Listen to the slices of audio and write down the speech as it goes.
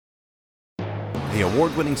The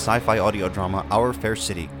award-winning sci-fi audio drama Our Fair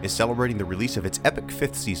City is celebrating the release of its epic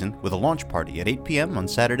 5th season with a launch party at 8 p.m. on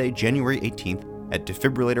Saturday, January 18th at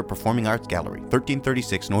Defibrillator Performing Arts Gallery,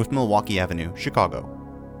 1336 North Milwaukee Avenue, Chicago.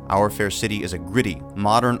 Our Fair City is a gritty,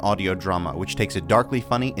 modern audio drama which takes a darkly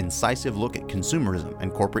funny, incisive look at consumerism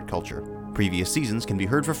and corporate culture. Previous seasons can be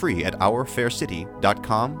heard for free at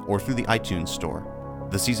OurFairCity.com or through the iTunes Store.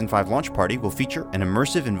 The Season 5 launch party will feature an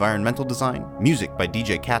immersive environmental design, music by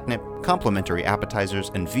DJ Catnip, complimentary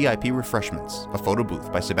appetizers, and VIP refreshments, a photo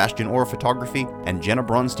booth by Sebastian Orr Photography and Jenna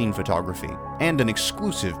Bronstein Photography, and an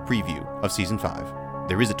exclusive preview of Season 5.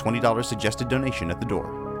 There is a $20 suggested donation at the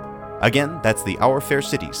door. Again, that's the Our Fair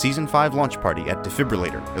City Season 5 launch party at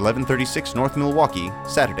Defibrillator, 1136 North Milwaukee,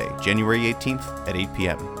 Saturday, January 18th at 8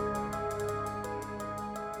 p.m.